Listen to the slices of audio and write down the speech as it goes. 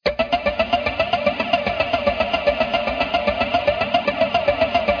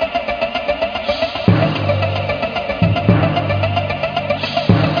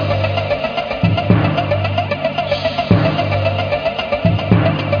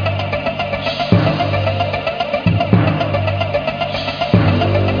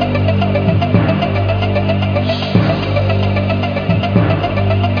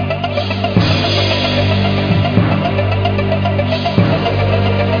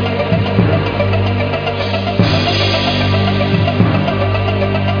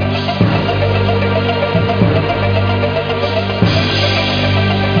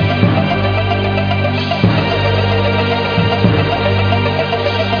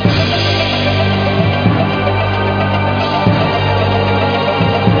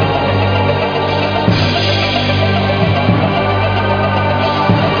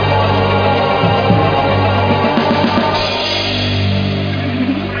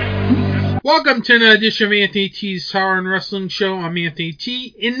Welcome to another edition of Anthony T's Horror and Wrestling Show. I'm Anthony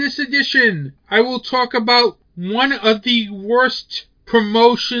T. In this edition, I will talk about one of the worst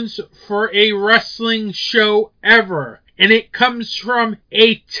promotions for a wrestling show ever. And it comes from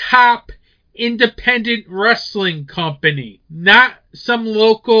a top independent wrestling company. Not some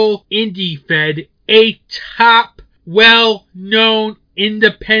local indie fed. A top, well-known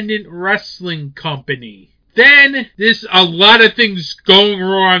independent wrestling company. Then, there's a lot of things going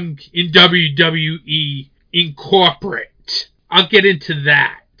wrong in WWE in corporate. I'll get into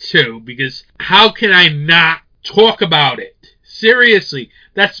that, too, because how can I not talk about it? Seriously,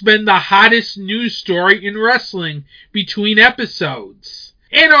 that's been the hottest news story in wrestling between episodes.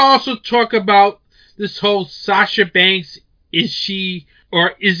 And I'll also talk about this whole Sasha Banks, is she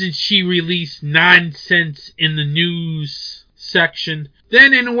or isn't she released nonsense in the news section.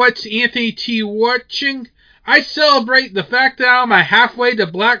 Then in What's Anthony T Watching, I celebrate the fact that I'm a halfway to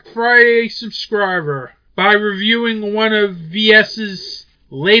Black Friday subscriber by reviewing one of VS's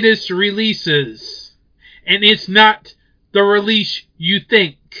latest releases. And it's not the release you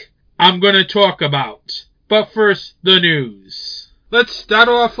think I'm going to talk about. But first, the news. Let's start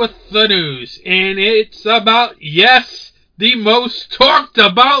off with the news. And it's about, yes, the most talked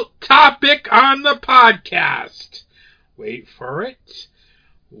about topic on the podcast. Wait for it.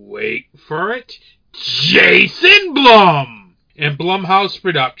 Jason Blum and Blumhouse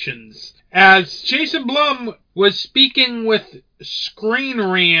Productions. As Jason Blum was speaking with Screen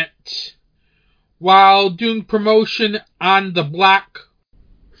Rant while doing promotion on the Black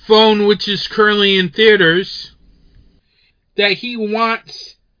Phone, which is currently in theaters, that he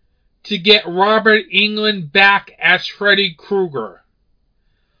wants to get Robert Englund back as Freddy Krueger.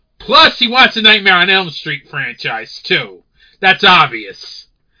 Plus, he wants a Nightmare on Elm Street franchise, too. That's obvious.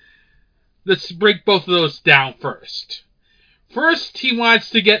 Let's break both of those down first. First, he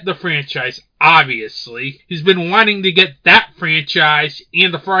wants to get the franchise, obviously. He's been wanting to get that franchise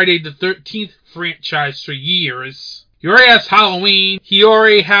and the Friday the 13th franchise for years. He already has Halloween. He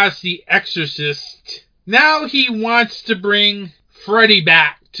already has The Exorcist. Now he wants to bring Freddy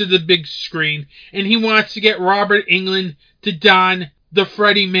back to the big screen, and he wants to get Robert Englund to don the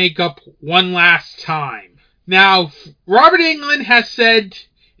Freddy makeup one last time. Now, Robert Englund has said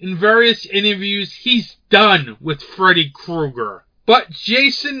in various interviews he's done with Freddy Krueger. But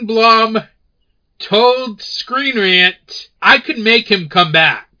Jason Blum told Screen Rant, I could make him come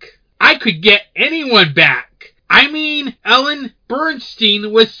back. I could get anyone back. I mean, Ellen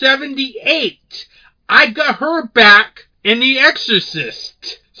Bernstein was 78. I got her back in The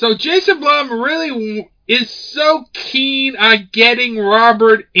Exorcist. So Jason Blum really is so keen on getting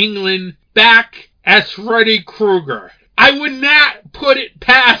Robert Englund back as Freddy Krueger. I would not put it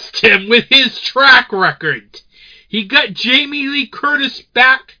past him with his track record. He got Jamie Lee Curtis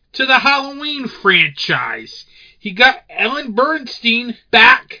back to the Halloween franchise. He got Ellen Bernstein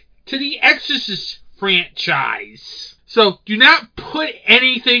back to the Exorcist franchise. So do not put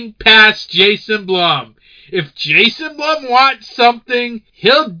anything past Jason Blum. If Jason Blum wants something,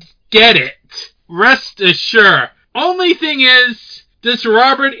 he'll get it. Rest assured. Only thing is, does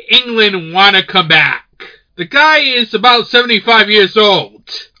Robert Englund want to come back? The guy is about 75 years old.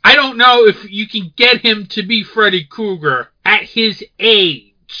 I don't know if you can get him to be Freddy Krueger at his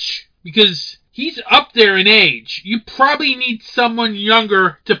age, because he's up there in age. You probably need someone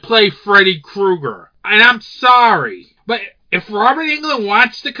younger to play Freddy Krueger. And I'm sorry, but if Robert Englund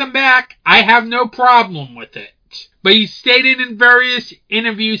wants to come back, I have no problem with it. But he stated in various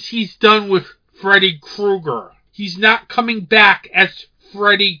interviews he's done with Freddy Krueger. He's not coming back as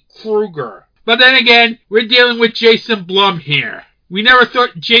Freddy Krueger. But then again, we're dealing with Jason Blum here. We never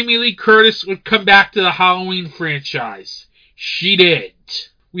thought Jamie Lee Curtis would come back to the Halloween franchise. She did.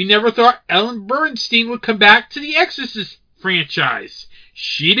 We never thought Ellen Bernstein would come back to the Exorcist franchise.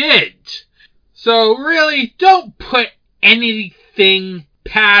 She did. So really, don't put anything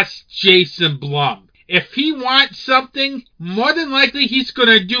past Jason Blum. If he wants something, more than likely he's going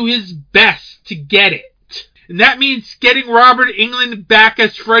to do his best to get it. And that means getting Robert Englund back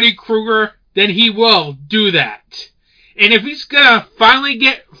as Freddy Krueger, then he will do that. And if he's gonna finally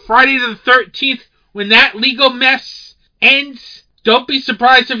get Friday the 13th, when that legal mess ends, don't be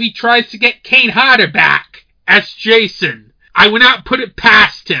surprised if he tries to get Kane Hodder back as Jason. I would not put it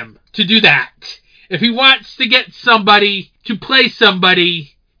past him to do that. If he wants to get somebody to play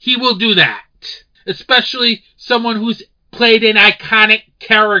somebody, he will do that. Especially someone who's played an iconic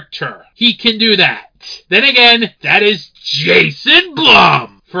character. He can do that. Then again, that is Jason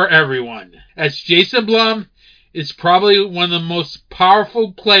Blum for everyone. As Jason Blum is probably one of the most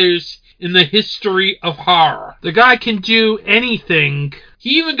powerful players in the history of horror. The guy can do anything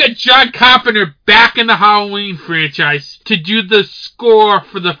He even got John Carpenter back in the Halloween franchise to do the score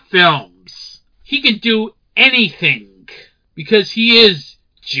for the films. He can do anything because he is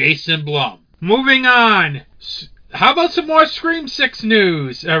Jason Blum. Moving on. How about some more Scream 6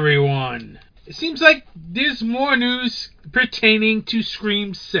 news, everyone? It seems like there's more news pertaining to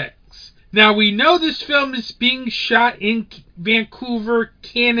Scream 6. Now, we know this film is being shot in Vancouver,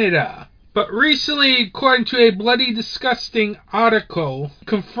 Canada. But recently, according to a Bloody Disgusting article,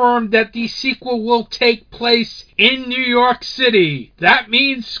 confirmed that the sequel will take place in New York City. That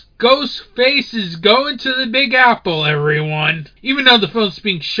means Ghostface is going to the Big Apple, everyone. Even though the film's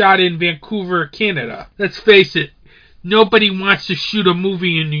being shot in Vancouver, Canada. Let's face it, nobody wants to shoot a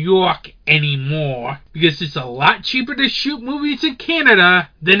movie in New York anymore because it's a lot cheaper to shoot movies in Canada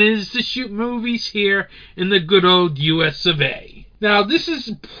than it is to shoot movies here in the good old US of A. Now, this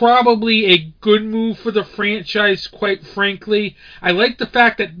is probably a good move for the franchise, quite frankly. I like the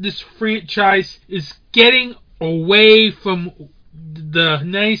fact that this franchise is getting away from the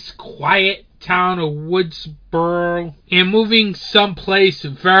nice, quiet town of Woodsboro and moving someplace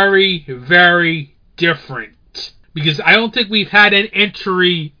very, very different. Because I don't think we've had an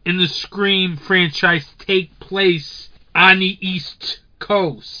entry in the Scream franchise take place on the East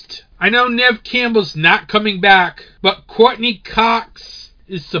Coast. I know Neve Campbell's not coming back, but Courtney Cox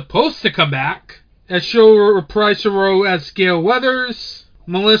is supposed to come back, as she'll reprise her role as Gail Weathers.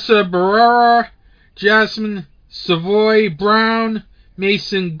 Melissa Barrera, Jasmine Savoy Brown,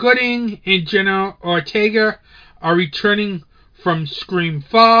 Mason Gooding, and Jenna Ortega are returning from Scream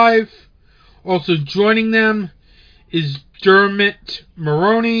 5. Also joining them is Dermot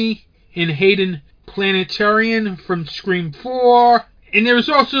Mulroney and Hayden Planetarian from Scream 4. And there's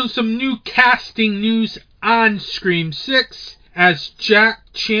also some new casting news on Scream 6 as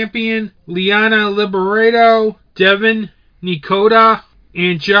Jack Champion, Liana Liberato, Devin Nikoda,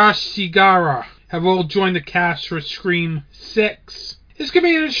 and Josh Segarra have all joined the cast for Scream 6. It's going to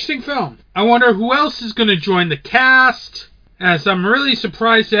be an interesting film. I wonder who else is going to join the cast, as I'm really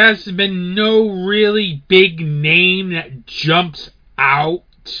surprised there hasn't been no really big name that jumps out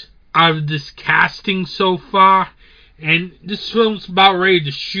of this casting so far. And this film's about ready to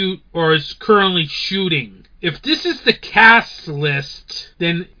shoot, or is currently shooting. If this is the cast list,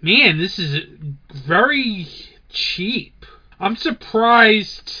 then, man, this is very cheap. I'm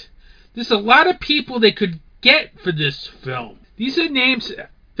surprised. There's a lot of people they could get for this film. These are names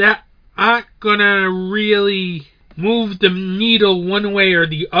that aren't gonna really move the needle one way or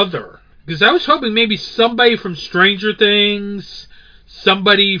the other. Because I was hoping maybe somebody from Stranger Things,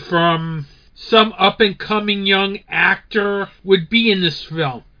 somebody from some up-and-coming young actor would be in this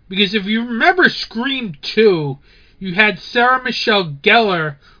film. Because if you remember Scream 2, you had Sarah Michelle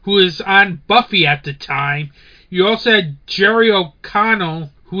Gellar, who was on Buffy at the time. You also had Jerry O'Connell,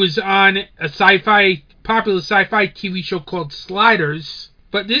 who was on a popular sci-fi TV show called Sliders.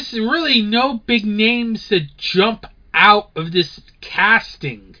 But there's really no big names that jump out of this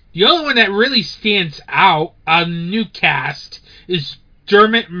casting. The only one that really stands out on the new cast is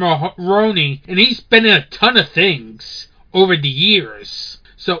Dermot Mulroney, and he's been in a ton of things over the years.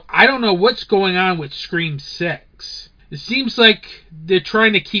 So I don't know what's going on with Scream 6. It seems like they're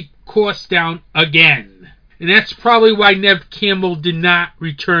trying to keep costs down again. And that's probably why Neve Campbell did not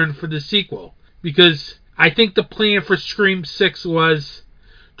return for the sequel. Because I think the plan for Scream 6 was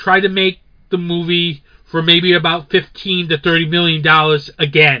try to make the movie for maybe about $15 to $30 million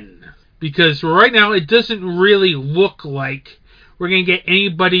again. Because right now it doesn't really look like we're going to get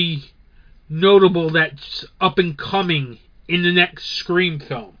anybody notable that's up and coming in the next Scream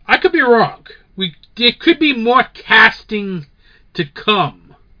film. I could be wrong. There could be more casting to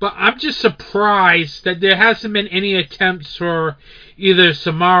come. But I'm just surprised that there hasn't been any attempts for either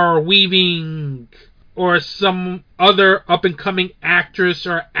Samara Weaving or some other up-and-coming actress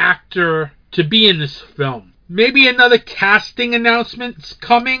or actor to be in this film. Maybe another casting announcement's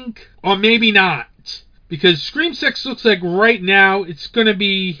coming, or maybe not. Because Scream 6 looks like right now it's going to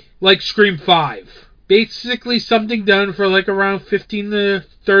be like Scream 5. Basically something done for like around $15 to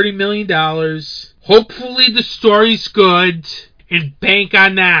 $30 million. Hopefully the story's good and bank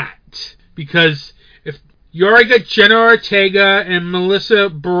on that. Because if you already got Jenna Ortega and Melissa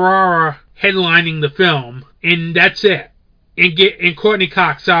Barrera headlining the film, and that's it. And Courtney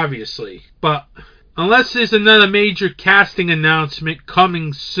Cox, obviously. But unless there's another major casting announcement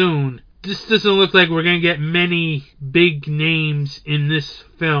coming soon, this doesn't look like we're going to get many big names in this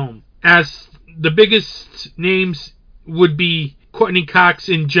film. As the biggest names would be Courtney Cox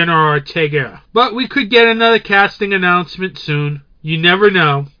and Jenna Ortega. But we could get another casting announcement soon. You never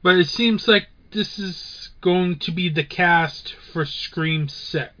know. But it seems like this is going to be the cast for Scream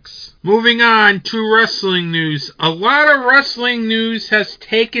 6. Moving on to wrestling news. A lot of wrestling news has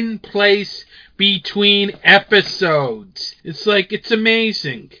taken place between episodes. It's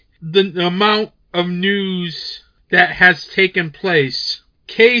amazing the amount of news that has taken place.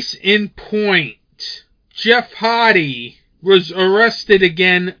 Case in point, Jeff Hardy was arrested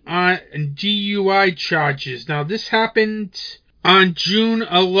again on DUI charges. Now, this happened on June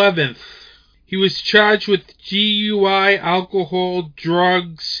 11th. He was charged with DUI, alcohol,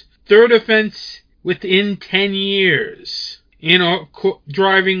 drugs, third offense within 10 years, and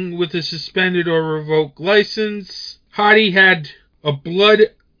driving with a suspended or revoked license. Hardy had a blood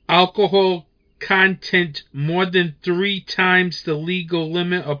alcohol content more than 3 times the legal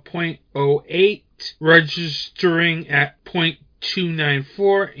limit of 0.08, registering at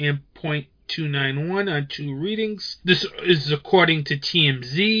 0.294 and 0.291 on 2 readings. This is according to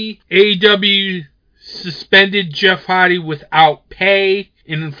TMZ. AEW suspended Jeff Hardy without pay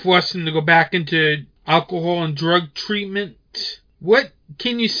and forced him to go back into alcohol and drug treatment. What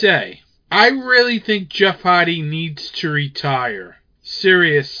can you say? I really think Jeff Hardy needs to retire.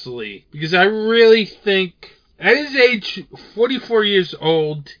 Seriously. Because I really think at his age, 44 years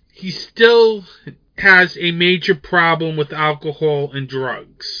old, he still has a major problem with alcohol and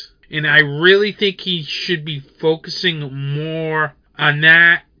drugs. And I really think he should be focusing more on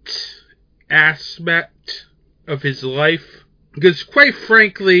that aspect of his life. Because quite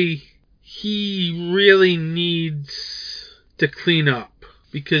frankly, he really needs to clean up.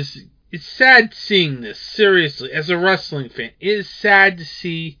 Because it's sad seeing this, seriously, as a wrestling fan. It is sad to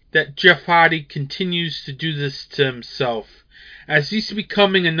see that Jeff Hardy continues to do this to himself, as he's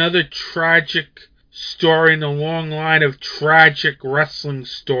becoming another tragic story in a long line of tragic wrestling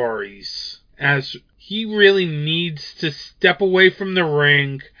stories, as he really needs to step away from the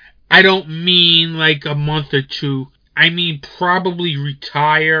ring. I don't mean like a month or 2. I mean probably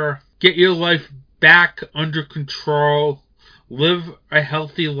retire, get your life back under control, live a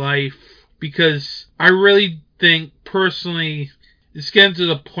healthy life, because I really think, personally, it's getting to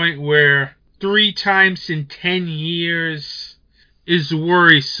the point where 3 times in 10 years is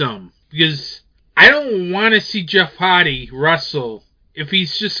worrisome, because I don't want to see Jeff Hardy wrestle if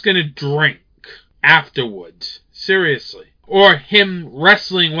he's just going to drink afterwards, seriously, or him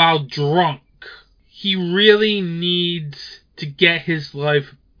wrestling while drunk. He really needs to get his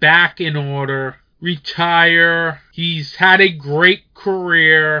life back in order, retire. He's had a great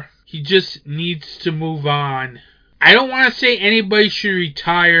career. He just needs to move on. I don't want to say anybody should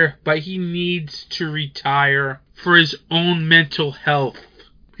retire, but he needs to retire for his own mental health.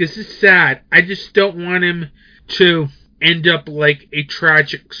 Because it's sad. I just don't want him to end up like a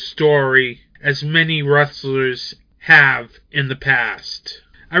tragic story, as many wrestlers have in the past.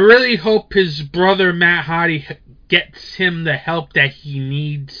 I really hope his brother Matt Hardy gets him the help that he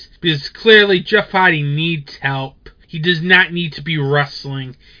needs, because clearly Jeff Hardy needs help. He does not need to be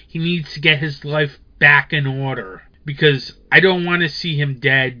wrestling. He needs to get his life back in order, because I don't want to see him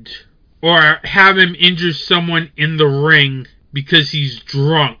dead or have him injure someone in the ring because he's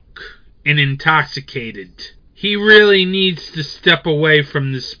drunk and intoxicated. He really needs to step away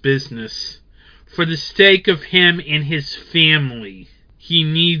from this business for the sake of him and his family. He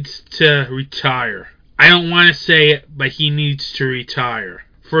needs to retire. I don't want to say it, but he needs to retire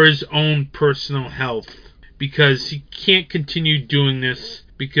for his own personal health, because he can't continue doing this,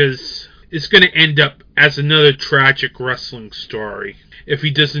 because it's going to end up as another tragic wrestling story if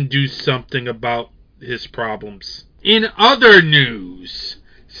he doesn't do something about his problems. In other news,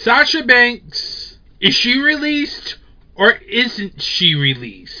 Sasha Banks, is she released or isn't she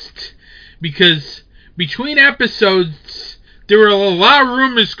released? Because between episodes, there were a lot of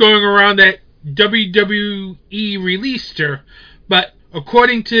rumors going around that WWE released her, but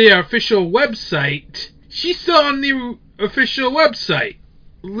according to the official website, she's still on the official website,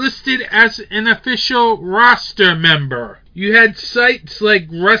 listed as an official roster member. You had sites like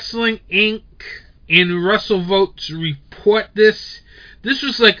Wrestling Inc. and WrestleVotes report this. This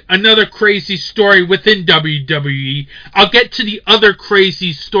was like another crazy story within WWE. I'll get to the other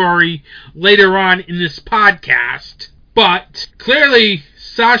crazy story later on in this podcast. But clearly,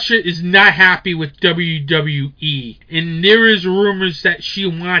 Sasha is not happy with WWE. And there is rumors that she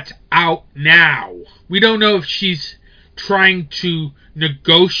wants out now. We don't know if she's trying to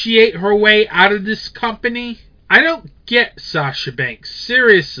negotiate her way out of this company. I don't get Sasha Banks,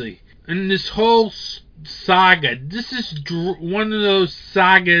 seriously. And this whole saga, this is one of those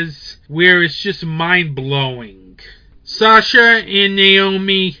sagas where it's just mind-blowing. Sasha and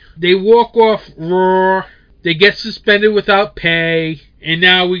Naomi, they walk off Raw. They get suspended without pay. And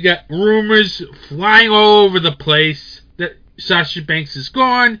now we got rumors flying all over the place that Sasha Banks is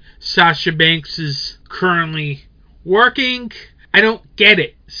gone. Sasha Banks is currently working. I don't get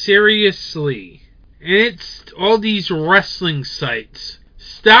it. Seriously. And it's all these wrestling sites.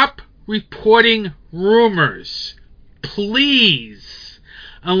 Stop reporting rumors. Please.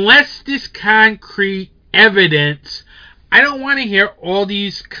 Unless there's concrete evidence, I don't want to hear all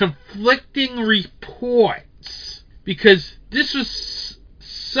these conflicting reports. Because this was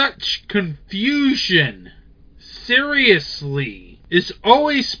such confusion. Seriously. It's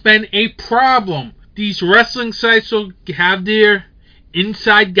always been a problem. These wrestling sites will have their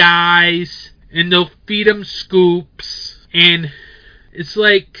inside guys, and they'll feed them scoops, and it's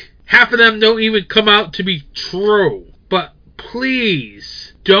like half of them don't even come out to be true. But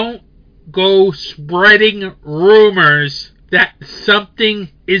please, don't go spreading rumors that something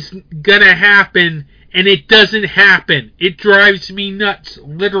is gonna happen and it doesn't happen. It drives me nuts,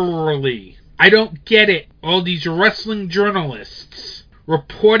 literally. I don't get it. All these wrestling journalists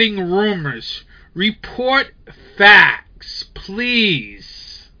reporting rumors. Report facts,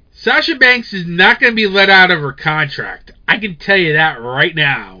 please. Sasha Banks is not going to be let out of her contract. I can tell you that right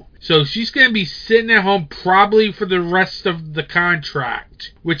now. So she's going to be sitting at home probably for the rest of the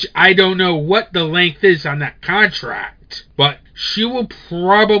contract, which I don't know what the length is on that contract, but she will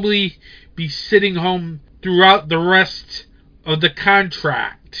probably be sitting home throughout the rest of the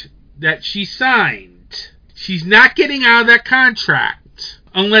contract that she signed. She's not getting out of that contract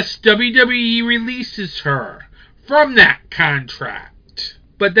unless WWE releases her from that contract.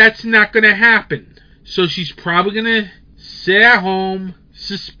 But that's not going to happen. So she's probably going to sit at home,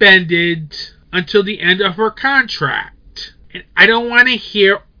 suspended, until the end of her contract. And I don't want to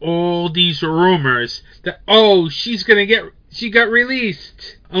hear all these rumors that, oh, she got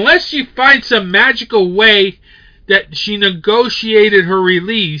released. Unless she finds some magical way that she negotiated her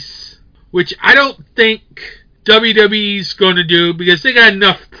release, which I don't think WWE's going to do, because they got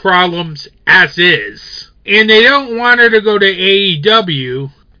enough problems as is. And they don't want her to go to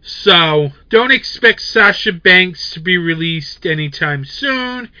AEW, so don't expect Sasha Banks to be released anytime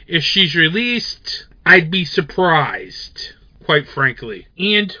soon. If she's released, I'd be surprised, quite frankly.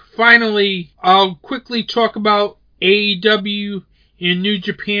 And finally, I'll quickly talk about AEW and New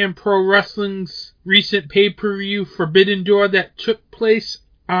Japan Pro Wrestling's recent pay-per-view Forbidden Door that took place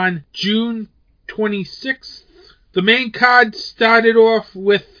on June 26th. The main card started off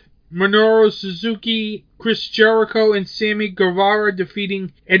with Minoru Suzuki, Chris Jericho, and Sammy Guevara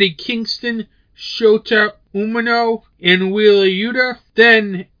defeating Eddie Kingston, Shota Umino, and Wheeler Yuta.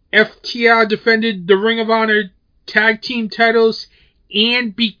 Then FTR defended the Ring of Honor tag team titles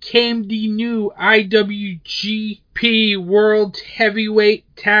and became the new IWGP World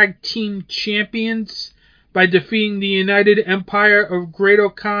Heavyweight Tag Team Champions by defeating the United Empire of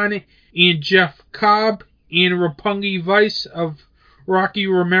Great-O-Khan and Jeff Cobb, and Roppongi Vice of Rocky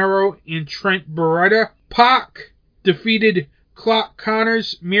Romero and Trent Beretta. Pac defeated Clark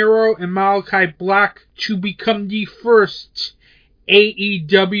Connors, Miro, and Malachi Black to become the first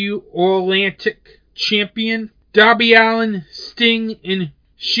AEW All-Atlantic Champion. Darby Allin, Sting, and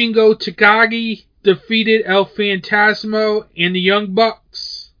Shingo Takagi defeated El Phantasmo and the Young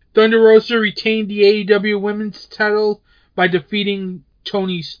Bucks. Thunder Rosa retained the AEW Women's title by defeating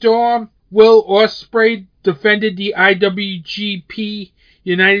Toni Storm. Will Ospreay defended the IWGP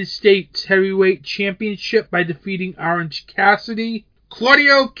United States Heavyweight Championship by defeating Orange Cassidy.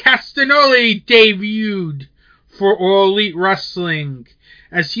 Claudio Castagnoli debuted for All Elite Wrestling,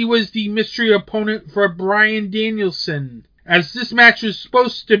 as he was the mystery opponent for Bryan Danielson, as this match was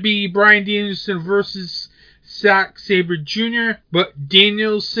supposed to be Bryan Danielson versus Zack Sabre Jr., but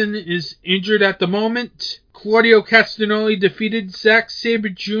Danielson is injured at the moment. Claudio Castagnoli defeated Zack Sabre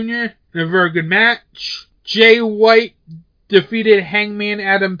Jr. in a very good match. Jay White defeated Hangman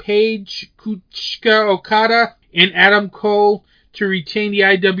Adam Page, Kazuchika Okada, and Adam Cole to retain the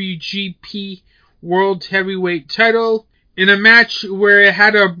IWGP World Heavyweight title in a match where it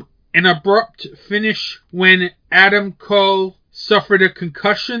had an abrupt finish when Adam Cole suffered a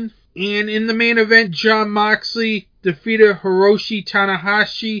concussion. And in the main event, Jon Moxley defeated Hiroshi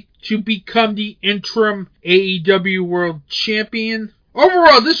Tanahashi to become the interim AEW World Champion.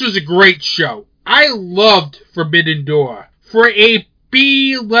 Overall, this was a great show. I loved Forbidden Door. For a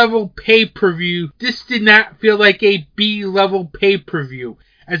B-level pay-per-view, this did not feel like a B-level pay-per-view,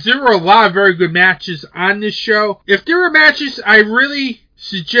 as there were a lot of very good matches on this show. If there were matches I really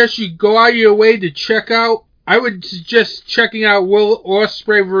suggest you go out of your way to check out, I would suggest checking out Will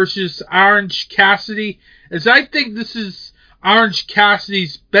Ospreay versus Orange Cassidy, as I think this is Orange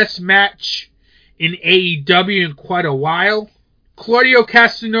Cassidy's best match in AEW in quite a while. Claudio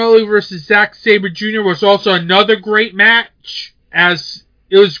Castagnoli versus Zack Sabre Jr. was also another great match, as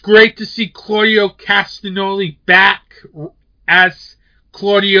it was great to see Claudio Castagnoli back as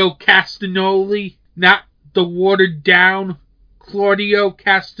Claudio Castagnoli, not the watered-down Claudio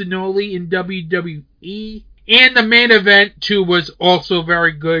Castagnoli in WWE. And the main event, too, was also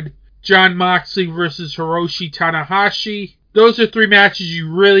very good. Jon Moxley versus Hiroshi Tanahashi. Those are 3 matches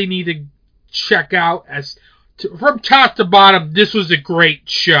you really need to check out. From top to bottom, this was a great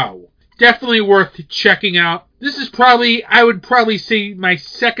show. Definitely worth checking out. This is I would probably say, my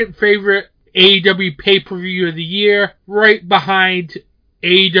second favorite AEW pay-per-view of the year, right behind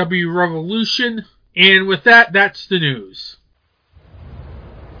AEW Revolution. And with that, that's the news.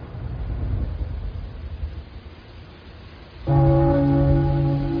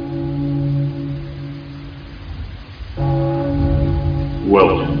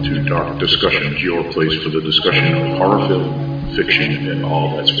 Welcome to Dark Discussions, your place for the discussion of horror film, fiction, and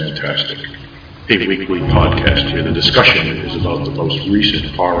all that's fantastic. A weekly podcast where the discussion is about the most recent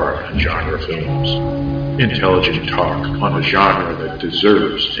horror and genre films. Intelligent talk on a genre that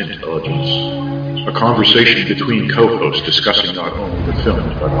deserves intelligence. A conversation between co-hosts discussing not only the film,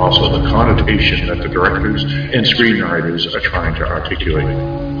 but also the connotation that the directors and screenwriters are trying to articulate.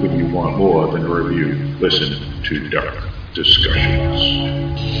 When you want more than a review, listen to Dark Discussions.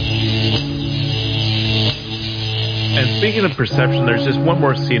 And speaking of perception, there's just one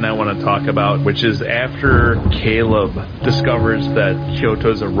more scene I want to talk about, which is after Caleb discovers that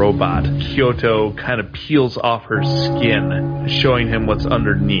Kyoto's a robot. Kyoto kind of peels off her skin, showing him what's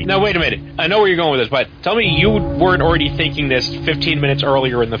underneath. Now, wait a minute. I know where you're going with this, but tell me you weren't already thinking this 15 minutes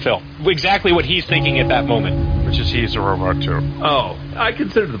earlier in the film. Exactly what he's thinking at that moment. Which is he's a robot, too. Oh, I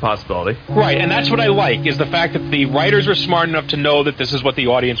considered the possibility. Right, and that's what I like, is the fact that the writers were smart enough to know that this is what the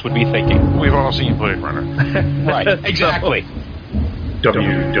audience would be thinking. We've all seen Blade Runner. Right, exactly.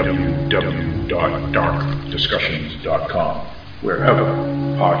 www.darkdiscussions.com, wherever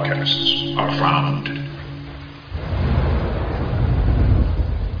podcasts are found.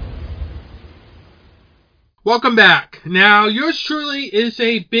 Welcome back. Now, yours truly is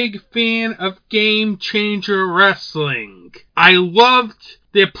a big fan of Game Changer Wrestling. I loved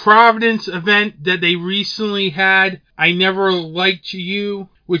the Providence event that they recently had, I Never Liked You,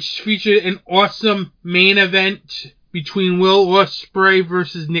 which featured an awesome main event between Will Ospreay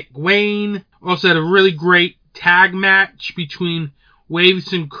versus Nick Wayne. Also had a really great tag match between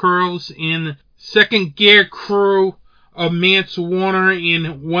Waves and Curls and Second Gear crew of Mance Warner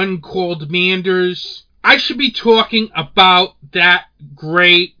and One Called Manders. I should be talking about that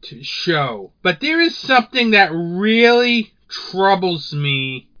great show, but there is something that really troubles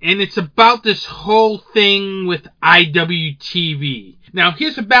me, and it's about this whole thing with IWTV. Now,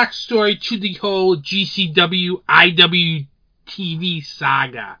 here's a backstory to the whole GCW IWTV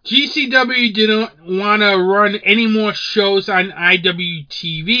saga. GCW didn't want to run any more shows on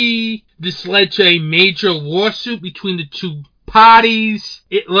IWTV. This led to a major lawsuit between the two parties.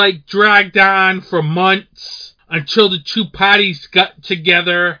 It dragged on for months until the two parties got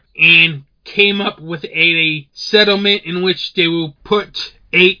together and came up with a settlement in which they will put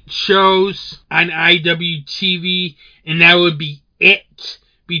 8 shows on IWTV, and that would be it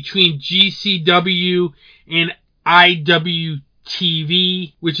between GCW and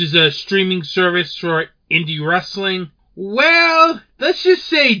IWTV, which is a streaming service for indie wrestling. Well, let's just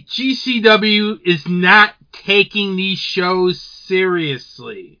say GCW is not taking these shows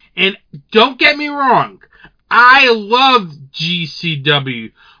seriously. And don't get me wrong, I love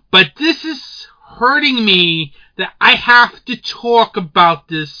GCW, but this is hurting me that I have to talk about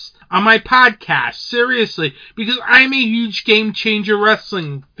this on my podcast, seriously, because I'm a huge Game Changer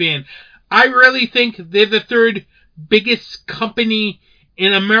Wrestling fan. I really think they're the 3rd biggest company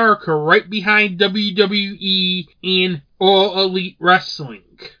in America, right behind WWE and All Elite Wrestling.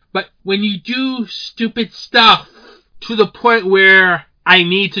 But when you do stupid stuff to the point where I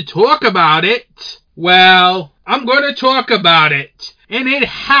need to talk about it, well, I'm going to talk about it. And it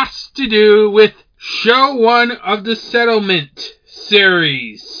has to do with Show 1 of the Settlement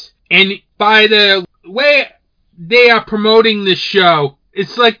series. And by the way they are promoting the show,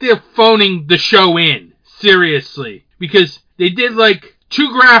 it's like they're phoning the show in. Seriously. Because they did 2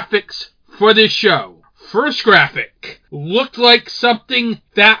 graphics for this show. First graphic looked like something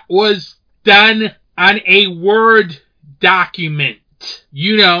that was done on a Word document.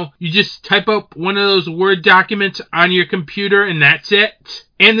 You know, you just type up one of those Word documents on your computer and that's it.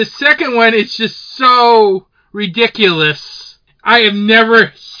 And the second one is just so ridiculous. I have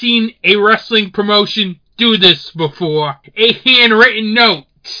never seen a wrestling promotion do this before. A handwritten note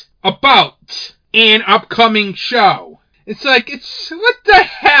about an upcoming show. It's like, what the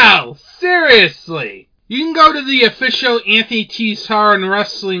hell? Seriously. You can go to the official Anthony T. Horror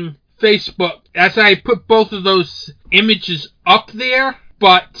Wrestling Facebook as I put both of those images up there,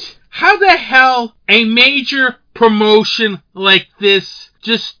 but how the hell a major promotion like this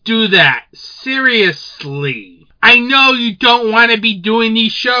just do that? Seriously. I know you don't want to be doing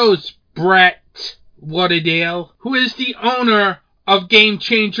these shows, Brett Lauderdale, who is the owner of Game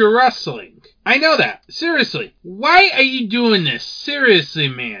Changer Wrestling. I know that. Seriously. Why are you doing this? Seriously,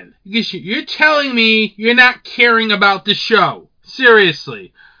 man. Because you're telling me you're not caring about the show.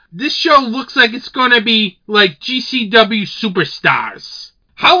 Seriously. This show looks like it's going to be like GCW Superstars.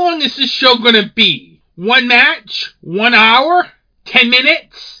 How long is this show going to be? 1 match? 1 hour? 10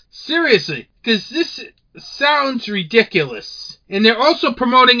 minutes? Seriously. Because this sounds ridiculous. And they're also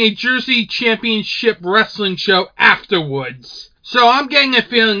promoting a Jersey Championship Wrestling show afterwards. So I'm getting a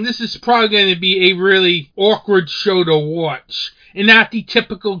feeling this is probably going to be a really awkward show to watch, and not the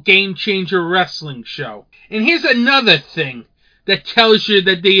typical Game Changer Wrestling show. And here's another thing that tells you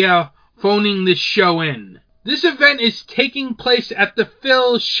that they are phoning this show in. This event is taking place at the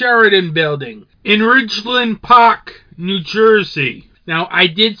Phil Sheridan Building in Ridgeland Park, New Jersey. Now, I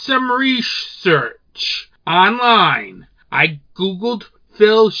did some research online. I googled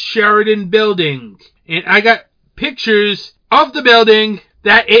Phil Sheridan Building, and I got pictures of the building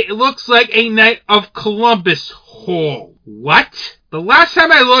that it looks like a Night of Columbus hall. What? The last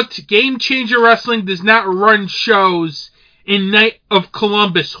time I looked, Game Changer Wrestling does not run shows in Night of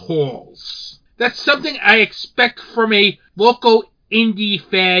Columbus halls. That's something I expect from a local indie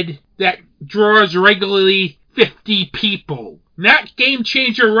fed that draws regularly 50 people. Not Game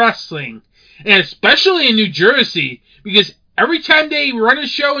Changer Wrestling. And especially in New Jersey, because every time they run a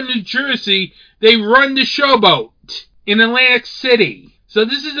show in New Jersey, they run the Showboat in Atlantic City. So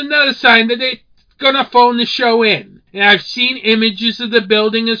this is another sign that they're gonna phone the show in. And I've seen images of the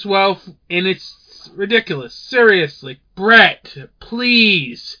building as well, and it's ridiculous. Seriously. Brett,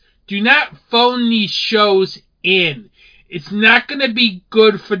 please, do not phone these shows in. It's not gonna be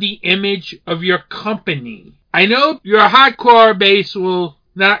good for the image of your company. I know your hardcore base will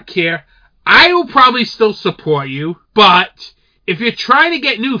not care. I will probably still support you, but if you're trying to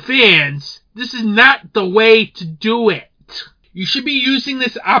get new fans, this is not the way to do it. You should be using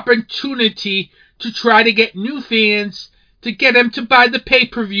this opportunity to try to get new fans to get them to buy the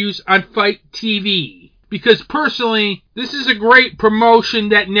pay-per-views on Fight TV. Because personally, this is a great promotion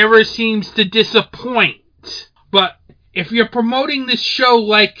that never seems to disappoint. But if you're promoting this show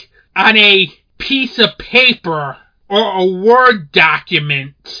like on a piece of paper or a Word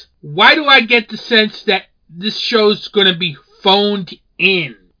document, why do I get the sense that this show's going to be phoned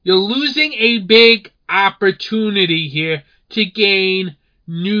in? You're losing a big opportunity here to gain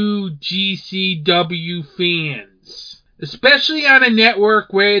new GCW fans. Especially on a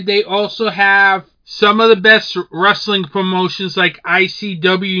network where they also have some of the best wrestling promotions like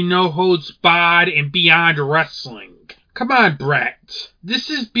ICW, No Holds Barred, and Beyond Wrestling. Come on, Brett. This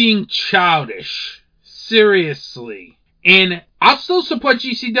is being childish. Seriously. And I'll still support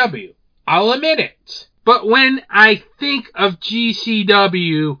GCW. I'll admit it. But when I think of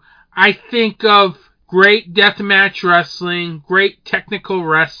GCW, I think of great deathmatch wrestling, great technical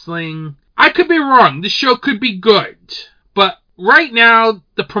wrestling. I could be wrong. This show could be good. But right now,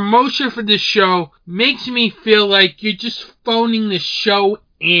 the promotion for this show makes me feel like you're just phoning the show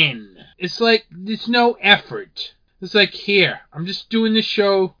in. It's like there's no effort. It's like, here, I'm just doing the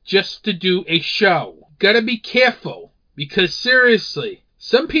show just to do a show. Gotta be careful. Because seriously,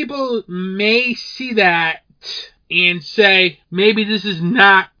 some people may see that and say, maybe this is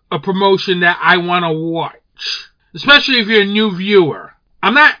not a promotion that I want to watch. Especially if you're a new viewer.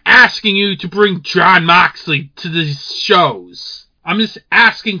 I'm not asking you to bring Jon Moxley to these shows. I'm just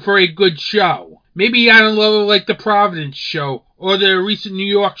asking for a good show. Maybe on a level like the Providence show or the recent New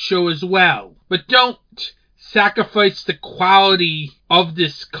York show as well. But don't sacrifice the quality of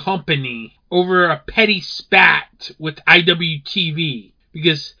this company over a petty spat with IWTV.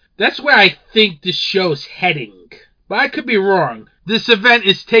 Because that's where I think this show's heading. But I could be wrong. This event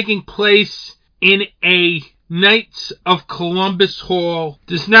is taking place in a Knights of Columbus hall.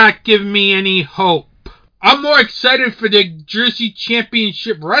 Does not give me any hope. I'm more excited for the Jersey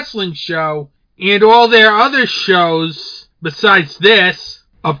Championship Wrestling show and all their other shows besides this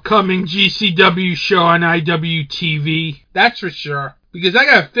upcoming GCW show on IWTV. That's for sure. Because I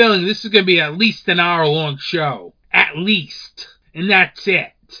got a feeling this is going to be at least an hour-long show. At least. And that's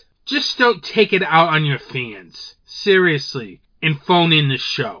it. Just don't take it out on your fans. Seriously. And phone in the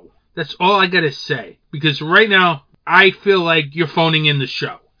show. That's all I got to say. Because right now, I feel like you're phoning in the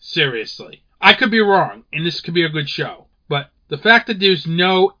show. Seriously. I could be wrong, and this could be a good show. The fact that there's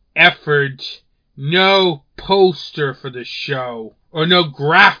no effort, no poster for the show, or no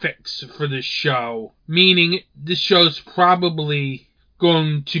graphics for the show, meaning this show's probably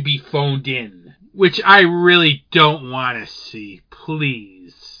going to be phoned in, which I really don't want to see,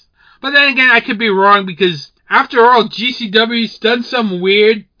 please. But then again, I could be wrong, because after all, GCW's done some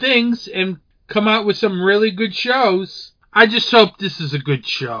weird things and come out with some really good shows. I just hope this is a good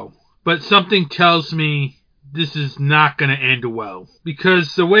show. But something tells me this is not going to end well,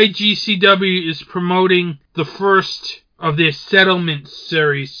 because the way GCW is promoting the first of their settlement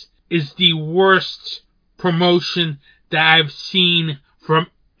series is the worst promotion that I've seen from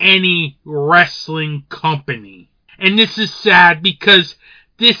any wrestling company. And this is sad, because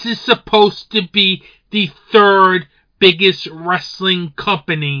this is supposed to be the third biggest wrestling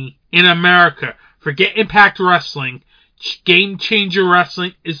company in America. Forget Impact Wrestling. Game Changer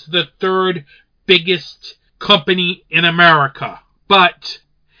Wrestling is the third biggest company in America. But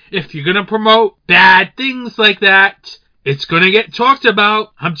if you're going to promote bad things like that, it's going to get talked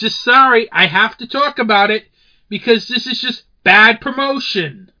about. I'm just sorry, I have to talk about it, because this is just bad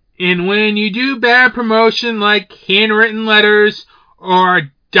promotion. And when you do bad promotion like handwritten letters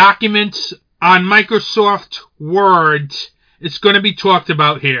or documents on Microsoft Word, it's going to be talked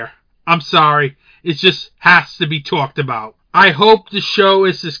about here. I'm sorry, it just has to be talked about. I hope the show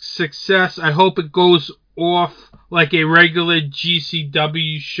is a success. I hope it goes off like a regular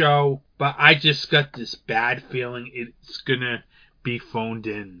GCW show, but I just got this bad feeling it's gonna be phoned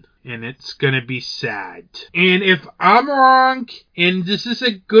in, and it's gonna be sad. And if I'm wrong and this is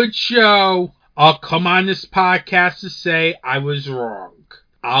a good show, I'll come on this podcast to say I was wrong.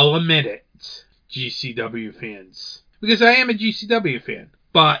 I'll admit it, GCW fans, because I am a GCW fan.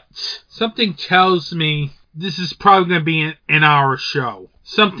 But something tells me this is probably going to be an hour show.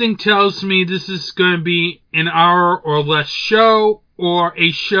 Something tells me this is going to be an hour or less show, or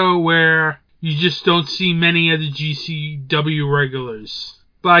a show where you just don't see many of the GCW regulars.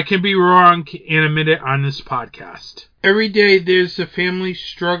 But I can be wrong and admit it on this podcast. Every day there's a family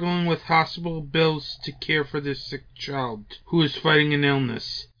struggling with hospital bills to care for their sick child who is fighting an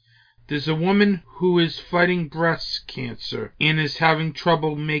illness. There's a woman who is fighting breast cancer and is having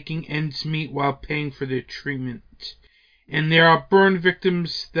trouble making ends meet while paying for their treatment. And there are burn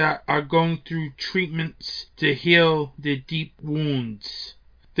victims that are going through treatments to heal their deep wounds.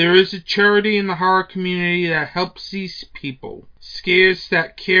 There is a charity in the horror community that helps these people. Scares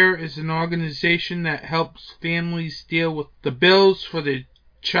That Care is an organization that helps families deal with the bills for their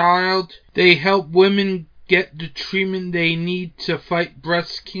child. They help women get the treatment they need to fight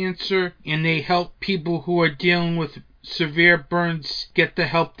breast cancer, and they help people who are dealing with severe burns get the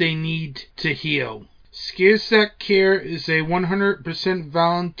help they need to heal. Scares That Care is a 100%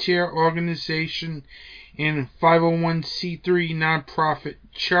 volunteer organization and 501c3 nonprofit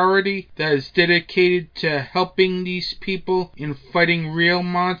charity that is dedicated to helping these people in fighting real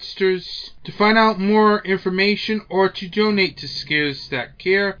monsters. To find out more information or to donate to Scares That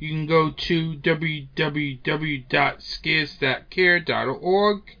Care, you can go to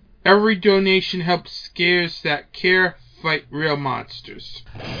www.scaresthatcare.org. Every donation helps Scares That Care fight real monsters.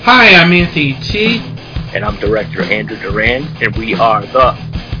 Hi, I'm Anthony T. And I'm Director Andrew Duran, and we are the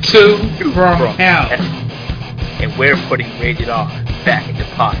Two from Hell. And we're putting Rated R back into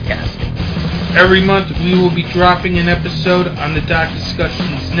podcasting. Every month we will be dropping an episode on the Dark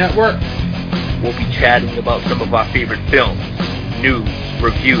Discussions Network. We'll be chatting about some of our favorite films, news,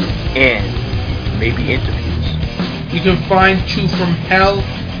 reviews, and maybe interviews. You can find Two from Hell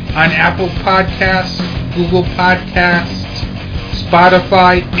on Apple Podcasts, Google Podcasts,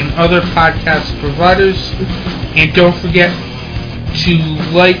 Spotify, and other podcast providers. And don't forget to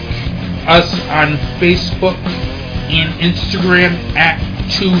like us on Facebook and Instagram at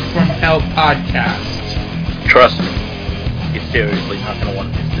Two from Hell Podcast. Trust me, you're seriously not going to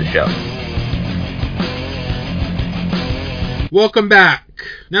want to miss the show. Welcome back.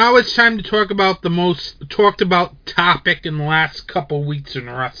 Now it's time to talk about the most talked about topic in the last couple weeks in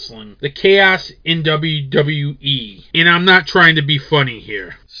wrestling. The chaos in WWE. And I'm not trying to be funny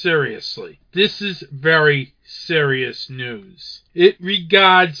here. Seriously. This is very serious news. It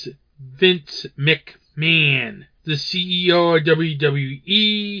regards Vince McMahon, the CEO of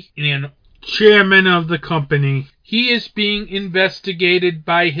WWE and chairman of the company. He is being investigated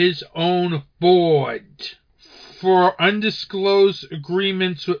by his own board for undisclosed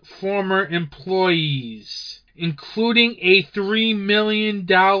agreements with former employees, including a $3 million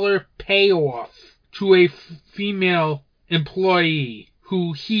payoff to a female employee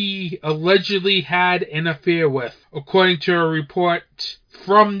who he allegedly had an affair with, according to a report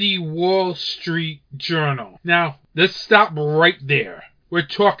from the Wall Street Journal. Now, let's stop right there. We're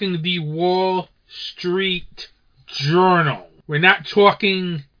talking the Wall Street Journal. We're not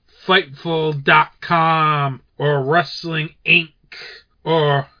talking Fightful.com or Wrestling Inc.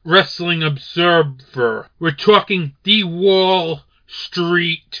 or Wrestling Observer. We're talking the Wall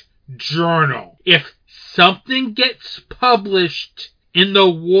Street Journal. If something gets published in the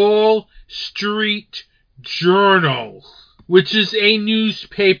Wall Street Journal, which is a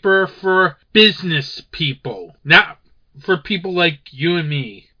newspaper for business people, not for people like you and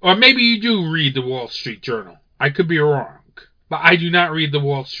me. Or maybe you do read the Wall Street Journal. I could be wrong. But I do not read the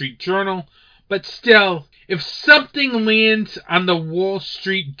Wall Street Journal. But still, if something lands on the Wall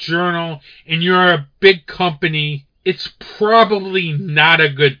Street Journal and you're a big company, it's probably not a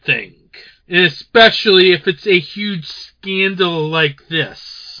good thing. And especially if it's a huge scandal like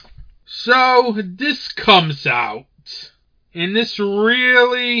this. So, this comes out. And this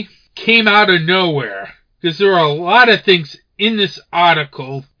really came out of nowhere. Because there are a lot of things in this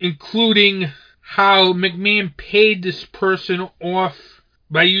article, including how McMahon paid this person off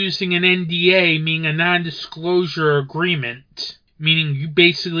by using an NDA, meaning a non-disclosure agreement, meaning you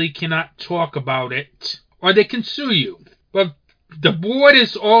basically cannot talk about it, or they can sue you. But the board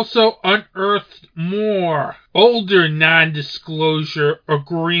has also unearthed more older non-disclosure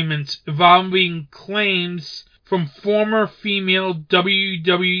agreements involving claims from former female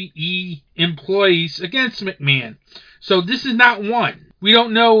WWE employees against McMahon. So this is not one. We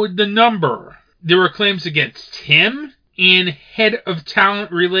don't know the number. There were claims against him and head of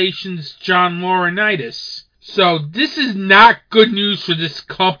talent relations John Laurinaitis. So this is not good news for this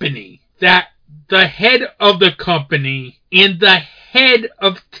company. That the head of the company and the head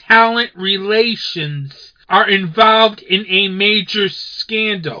of talent relations are involved in a major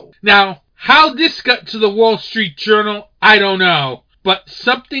scandal. Now, how this got to the Wall Street Journal, I don't know. But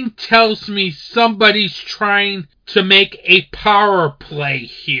something tells me somebody's trying to make a power play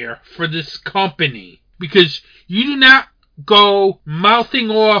here for this company. Because you do not go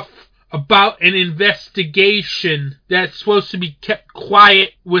mouthing off about an investigation that's supposed to be kept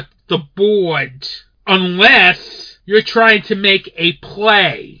quiet with the board unless you're trying to make a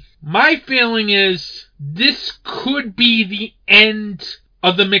play. My feeling is this could be the end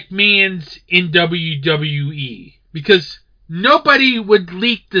of the McMahons in WWE. Because nobody would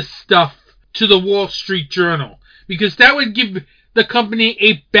leak this stuff to the Wall Street Journal. Because that would give the company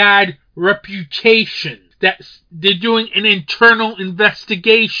a bad reputation. That they're doing an internal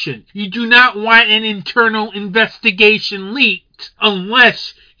investigation. You do not want an internal investigation leaked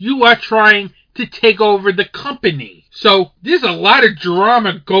unless you are trying to take over the company. So there's a lot of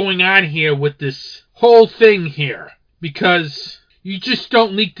drama going on here with this whole thing here. Because you just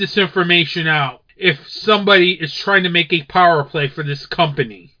don't leak this information out if somebody is trying to make a power play for this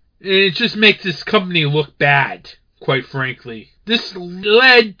company. And it just makes this company look bad, quite frankly. This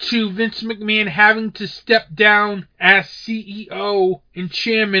led to Vince McMahon having to step down as CEO and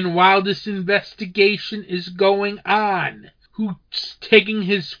chairman while this investigation is going on. Who's taking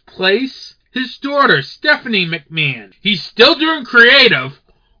his place? His daughter, Stephanie McMahon. He's still doing creative.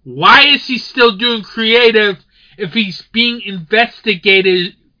 Why is he still doing creative if he's being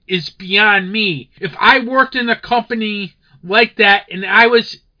investigated is beyond me. If I worked in a company like that and I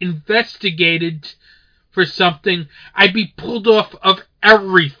was investigated for something, I'd be pulled off of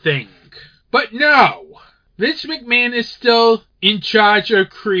everything. But no, Vince McMahon is still in charge of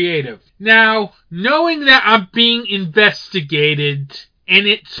creative. Now, knowing that I'm being investigated and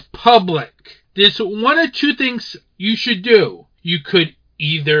it's public, there's one or two things you should do. You could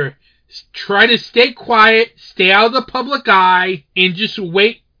either try to stay quiet, stay out of the public eye, and just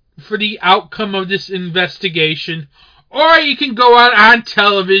wait for the outcome of this investigation, or you can go out on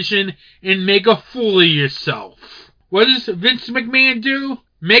television and make a fool of yourself. What does Vince McMahon do?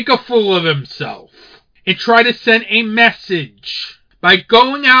 Make a fool of himself and try to send a message. By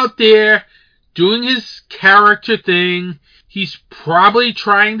going out there, doing his character thing, he's probably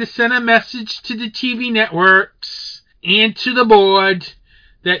trying to send a message to the TV networks and to the board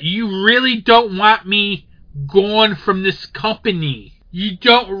that you really don't want me gone from this company. You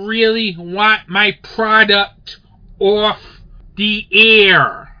don't really want my product off the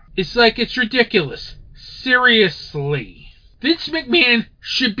air. It's like, it's ridiculous. Seriously. Vince McMahon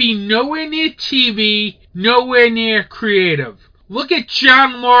should be nowhere near TV, nowhere near creative. Look at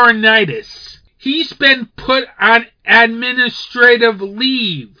John Laurinaitis. He's been put on administrative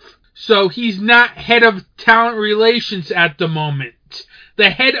leave, so he's not head of talent relations at the moment. The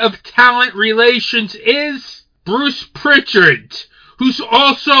head of talent relations is Bruce Pritchard, who's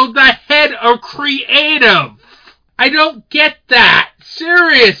also the head of creative. I don't get that.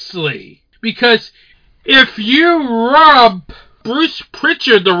 Seriously. Because If you rub Bruce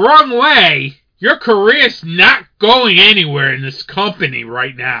Pritchard the wrong way, your career's not going anywhere in this company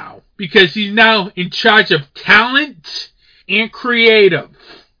right now. Because he's now in charge of talent and creative.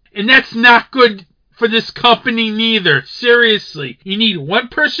 And that's not good for this company neither. Seriously. You need one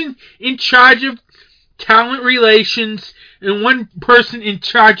person in charge of talent relations and one person in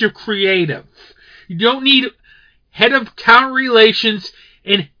charge of creative. You don't need head of talent relations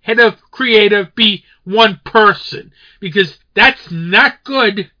and head of creative be one person. Because that's not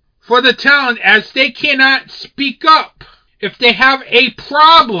good for the talent, as they cannot speak up if they have a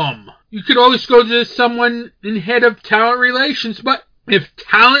problem. You could always go to someone in head of talent relations, but if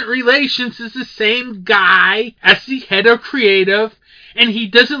talent relations is the same guy as the head of creative and he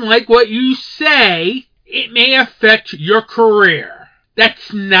doesn't like what you say, it may affect your career.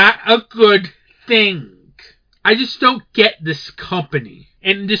 That's not a good thing. I just don't get this company.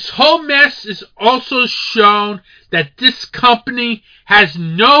 And this whole mess is also shown that this company has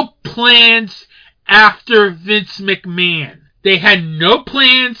no plans after Vince McMahon. They had no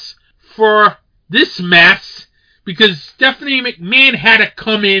plans for this mess because Stephanie McMahon had to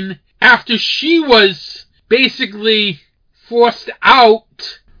come in after she was basically forced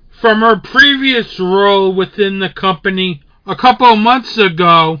out from her previous role within the company a couple of months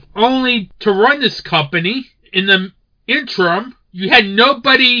ago, only to run this company. In the interim, you had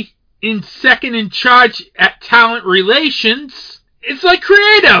nobody in second in charge at talent relations. It's like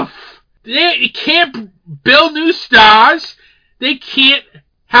creative. They can't build new stars. They can't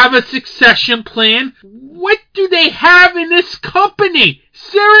have a succession plan. What do they have in this company?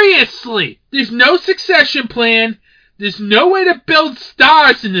 Seriously. There's no succession plan. There's no way to build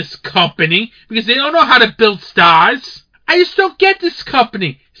stars in this company because they don't know how to build stars. I just don't get this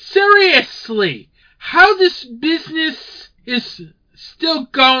company. Seriously. How this business is still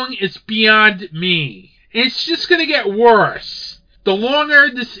going is beyond me. And it's just going to get worse the longer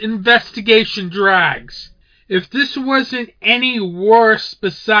this investigation drags. If this wasn't any worse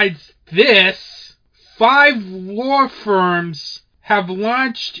besides this, 5 law firms have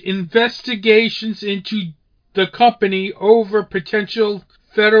launched investigations into the company over potential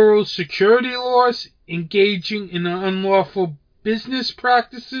federal security laws, engaging in unlawful business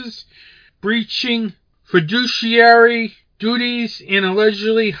practices, breaching fiduciary duties, and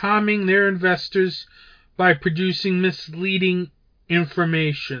allegedly harming their investors by producing misleading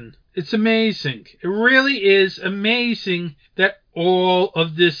information. It's amazing. It really is amazing that all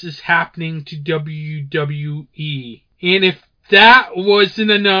of this is happening to WWE. And if that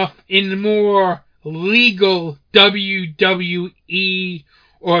wasn't enough, in more legal WWE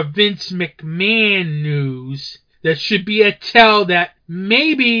or Vince McMahon news, that should be a tell that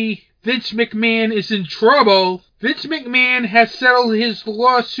maybe Vince McMahon is in trouble. Vince McMahon has settled his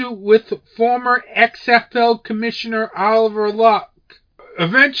lawsuit with former XFL Commissioner Oliver Luck.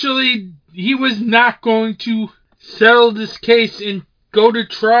 Eventually, he was not going to settle this case and go to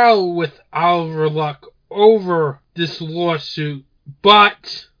trial with Oliver Luck over this lawsuit.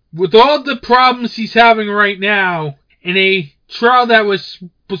 But with all the problems he's having right now, in a trial that was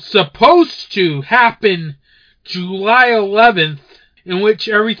supposed to happen July 11th, in which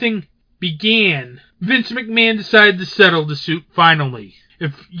everything began, Vince McMahon decided to settle the suit finally.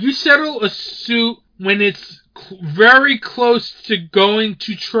 If you settle a suit when it's very close to going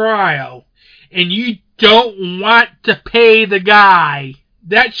to trial and you don't want to pay the guy,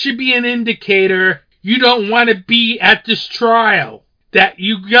 that should be an indicator you don't want to be at this trial, that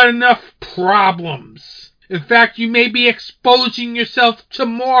you got enough problems. In fact, you may be exposing yourself to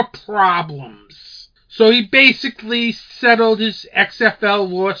more problems. So he basically settled his XFL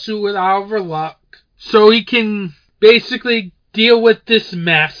lawsuit with Oliver Luck so he can basically deal with this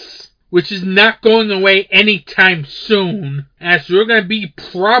mess, which is not going away anytime soon, as we're going to be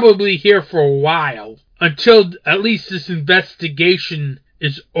probably here for a while, until at least this investigation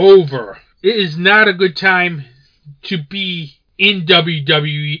is over. It is not a good time to be in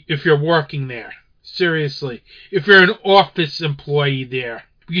WWE if you're working there. Seriously. If you're an office employee there.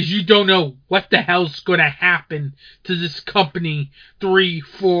 Because you don't know what the hell's going to happen to this company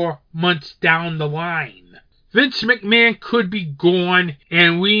 3-4 months down the line. Vince McMahon could be gone,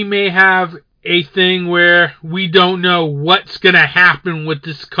 and we may have a thing where we don't know what's going to happen with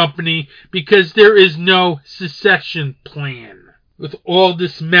this company because there is no succession plan with all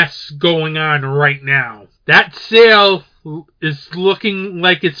this mess going on right now. That sale is looking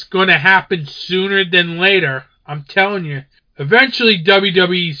like it's going to happen sooner than later. I'm telling you. Eventually,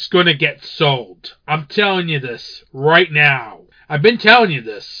 WWE's going to get sold. I'm telling you this right now. I've been telling you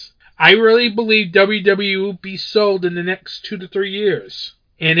this. I really believe WWE will be sold in the next 2 to 3 years.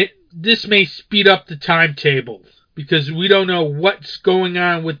 And it this may speed up the timetable, because we don't know what's going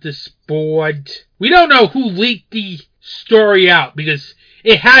on with this board. We don't know who leaked the story out, because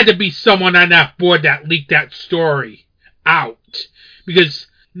it had to be someone on that board that leaked that story out, because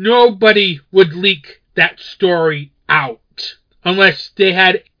nobody would leak that story out unless they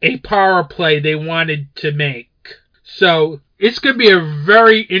had a power play they wanted to make. So it's going to be a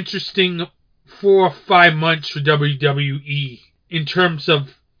very interesting 4 or 5 months for WWE in terms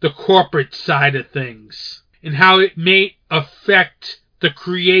of the corporate side of things and how it may affect the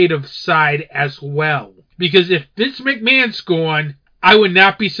creative side as well. Because if Vince McMahon's gone, I would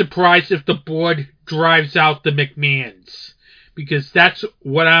not be surprised if the board drives out the McMahons. Because that's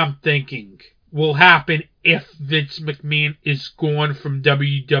what I'm thinking will happen if Vince McMahon is gone from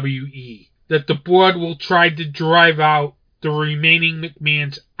WWE. That the board will try to drive out the remaining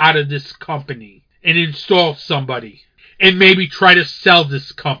McMahons out of this company and install somebody. And maybe try to sell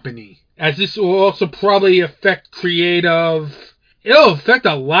this company. As this will also probably affect creative. It'll affect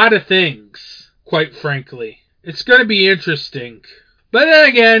a lot of things, quite frankly. It's going to be interesting. But then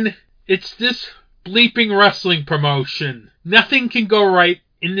again, it's this bleeping wrestling promotion. Nothing can go right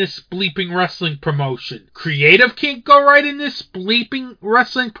in this bleeping wrestling promotion. Creative can't go right in this bleeping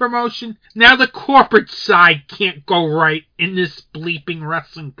wrestling promotion. Now the corporate side can't go right in this bleeping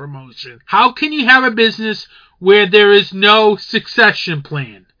wrestling promotion. How can you have a business where there is no succession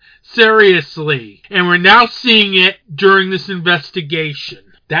plan? Seriously. And we're now seeing it during this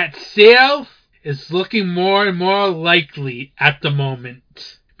investigation. That sale is looking more and more likely at the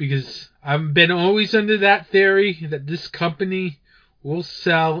moment. Because I've been always under that theory that this company will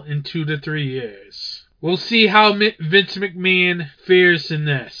sell in 2 to 3 years. We'll see how Vince McMahon fares in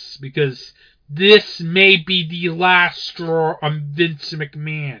this, because this may be the last straw on Vince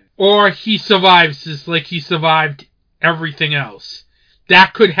McMahon. Or he survives this like he survived everything else.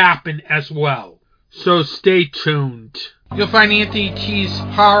 That could happen as well. So stay tuned. You'll find Anthony T's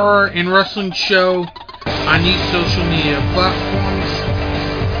Horror and Wrestling Show on these social media platforms.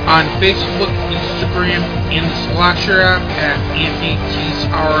 On Facebook, Instagram, and the Slasher app at Anthony T's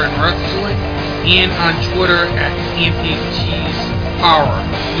Horror and Wrestling, and on Twitter at Anthony T's Horror.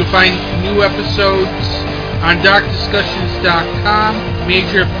 You'll find new episodes on DarkDiscussions.com,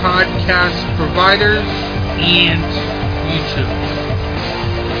 major podcast providers, and YouTube.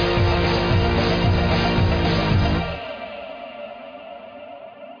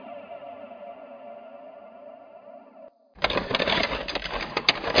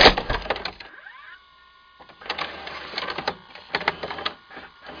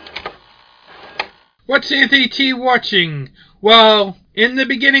 What's Anthony T watching? Well, in the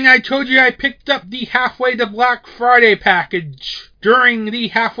beginning I told you I picked up the Halfway to Black Friday package during the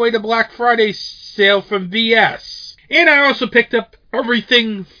Halfway to Black Friday sale from VS. And I also picked up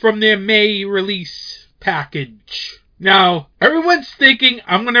everything from their May release package. Now, everyone's thinking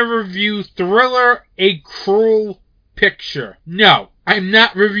I'm going to review Thriller, A Cruel Picture. No, I'm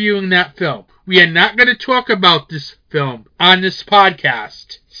not reviewing that film. We are not going to talk about this film on this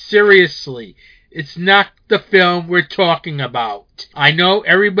podcast. Seriously. It's not the film we're talking about. I know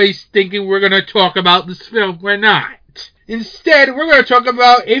everybody's thinking we're going to talk about this film. We're not. Instead, we're going to talk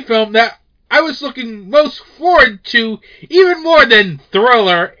about a film that I was looking most forward to even more than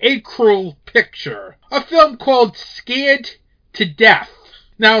Thriller, A Cruel Picture. A film called Scared to Death.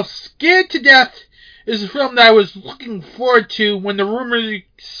 Now, Scared to Death is a film that I was looking forward to when the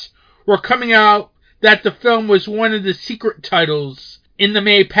rumors were coming out that the film was one of the secret titles in the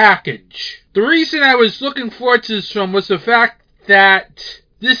May package. The reason I was looking forward to this film was the fact that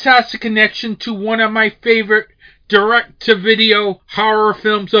this has a connection to one of my favorite direct-to-video horror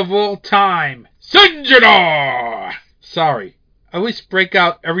films of all time, Sinjidar! Sorry, I always break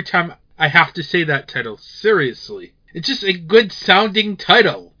out every time I have to say that title. Seriously. It's just a good-sounding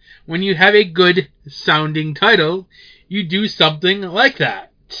title. When you have a good-sounding title, you do something like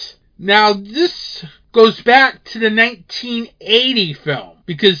that. Now, this goes back to the 1980 film,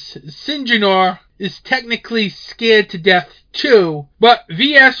 because Sinjidar is technically Scared to Death 2, but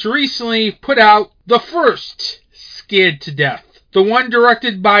VS recently put out the first Scared to Death, the one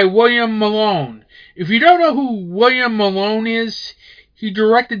directed by William Malone. If you don't know who William Malone is, he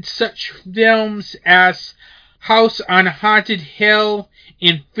directed such films as House on Haunted Hill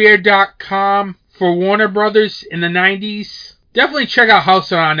and Fear.com for Warner Brothers in the 90s. Definitely check out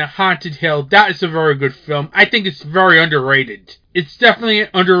House on Haunted Hill. That is a very good film. I think it's very underrated. It's definitely an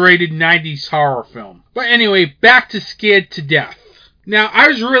underrated 90s horror film. But anyway, back to Scared to Death. Now, I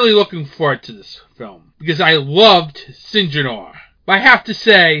was really looking forward to this film because I loved Sinjidar. But I have to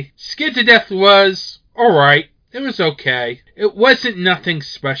say, Scared to Death was alright. It was okay. It wasn't nothing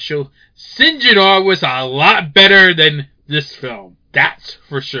special. Sinjinor was a lot better than this film. That's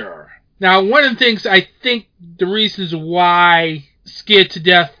for sure. Now, one of the things I think the reasons why Scared to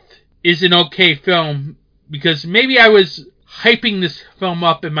Death is an okay film, because maybe I was hyping this film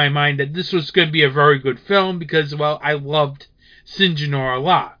up in my mind that this was going to be a very good film because, well, I loved Sinjinor a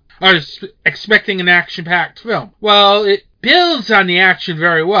lot. I was expecting an action-packed film. Well, it builds on the action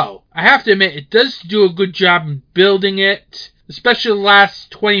very well. I have to admit, it does do a good job in building it. Especially the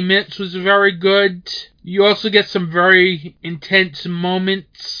last 20 minutes was very good. You also get some very intense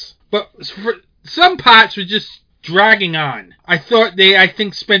moments. But for some parts were just dragging on. I thought they,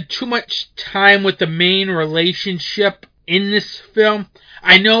 spent too much time with the main relationship in this film.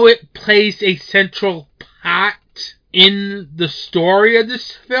 I know it plays a central part in the story of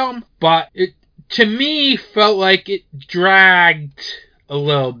this film, but it, to me, felt like it dragged a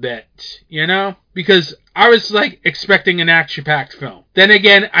little bit, you know? Because I was, expecting an action-packed film. Then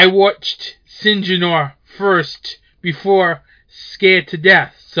again, I watched Sinjinor first before Scared to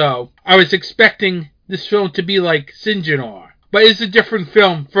Death, so I was expecting this film to be like Sinjinor. But it's a different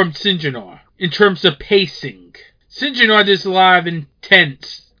film from Sinjinor in terms of pacing. Sinjinor, there's a lot of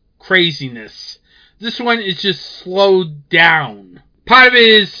intense craziness. This one is just slowed down. Part of it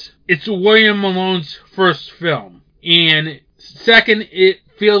is it's William Malone's first film. And second, it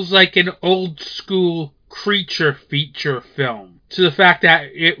feels like an old school creature feature film. To the fact that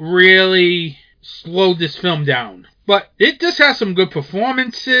it really slowed this film down. But it does have some good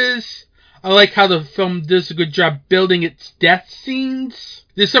performances. I like how the film does a good job building its death scenes.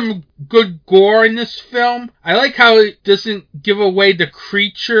 There's some good gore in this film. I like how it doesn't give away the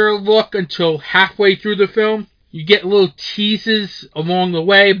creature look until halfway through the film. You get little teases along the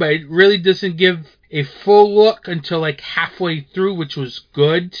way, but it really doesn't give a full look until halfway through, which was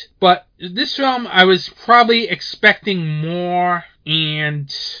good. But this film, I was probably expecting more,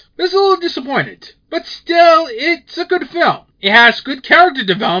 and I was a little disappointed. But still, it's a good film. It has good character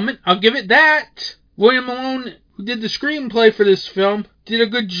development, I'll give it that. William Malone, who did the screenplay for this film, did a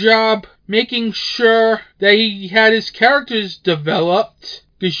good job making sure that he had his characters developed,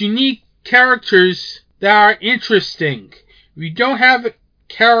 because you need characters that are interesting. If you don't have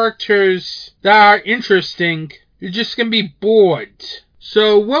characters that are interesting, you're just going to be bored.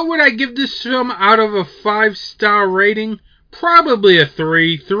 So what would I give this film out of a 5-star rating? Probably a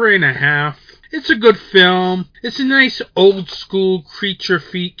 3.5. It's a good film. It's a nice old school creature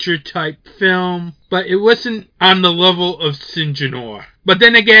feature type film, but it wasn't on the level of Sinjinor. But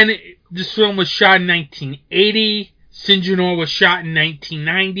then again, this film was shot in 1980. Sinjinor was shot in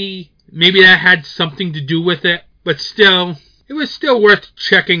 1990. Maybe that had something to do with it, but still, it was still worth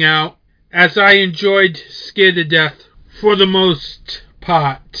checking out, as I enjoyed Scared to Death for the most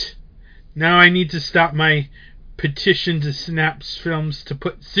part. Now I need to stop my petition to Synapse Films to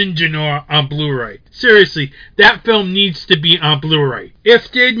put Sinjinor on Blu-ray. Seriously, that film needs to be on Blu-ray.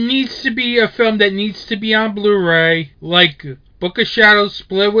 If there needs to be a film that needs to be on Blu-ray, like Book of Shadows,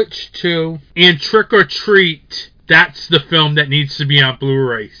 Blair Witch 2, and Trick or Treat, that's the film that needs to be on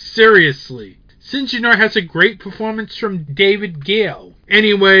Blu-ray. Seriously. Sinjinor has a great performance from David Gale.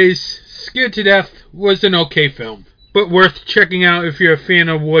 Anyways, Scared to Death was an okay film, but worth checking out if you're a fan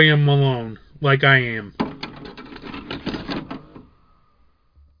of William Malone, like I am.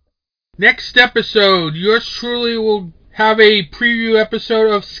 Next episode, yours truly will have a preview episode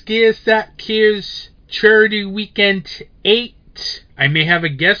of Scares That Cares Charity Weekend 8. I may have a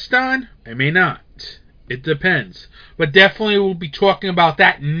guest on, I may not. It depends. But definitely we'll be talking about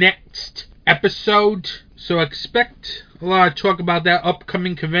that next episode. So expect a lot of talk about that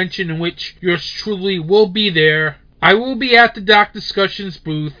upcoming convention in which yours truly will be there. I will be at the Dark Discussions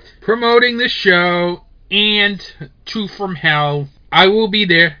booth promoting the show and Truth from Hell. I will be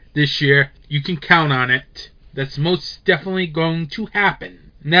there this year. You can count on it. That's most definitely going to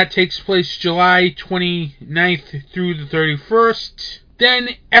happen. And that takes place July 29th through the 31st. Then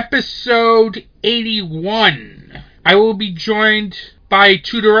episode 81. I will be joined by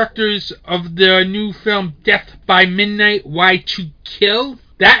two directors of the new film Death by Midnight, Why to Kill.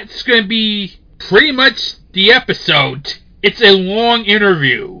 That's going to be pretty much the episode. It's a long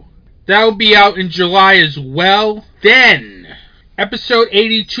interview. That will be out in July as well. Then episode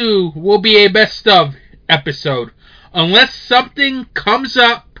 82 will be a best of episode. Unless something comes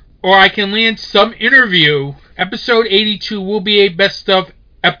up or I can land some interview, episode 82 will be a best of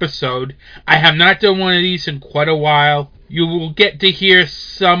episode. I have not done one of these in quite a while. You will get to hear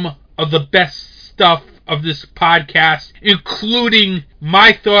some of the best stuff of this podcast, including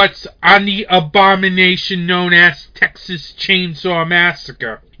my thoughts on the abomination known as Texas Chainsaw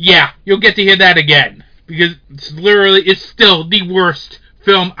Massacre. Yeah, you'll get to hear that again. because it's still the worst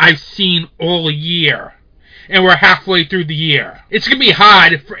film I've seen all year. And we're halfway through the year. It's going to be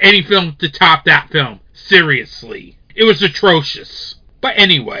hard for any film to top that film. Seriously. It was atrocious. But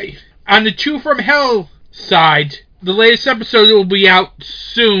anyway, on the Two from Hell side, the latest episode will be out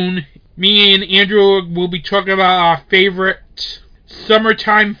soon. Me and Andrew will be talking about our favorite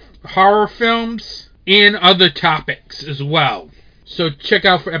summertime horror films and other topics as well. So check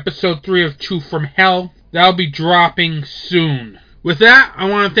out for episode 3 of Two from Hell. That'll be dropping soon. With that, I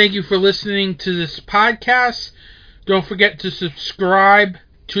want to thank you for listening to this podcast. Don't forget to subscribe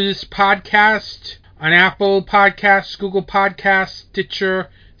to this podcast on Apple Podcasts, Google Podcasts, Stitcher,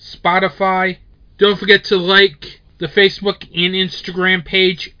 Spotify. Don't forget to like the Facebook and Instagram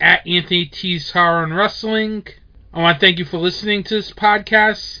page at Anthony T's Horror and Wrestling. I want to thank you for listening to this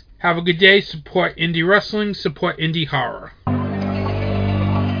podcast. Have a good day. Support indie wrestling. Support indie horror.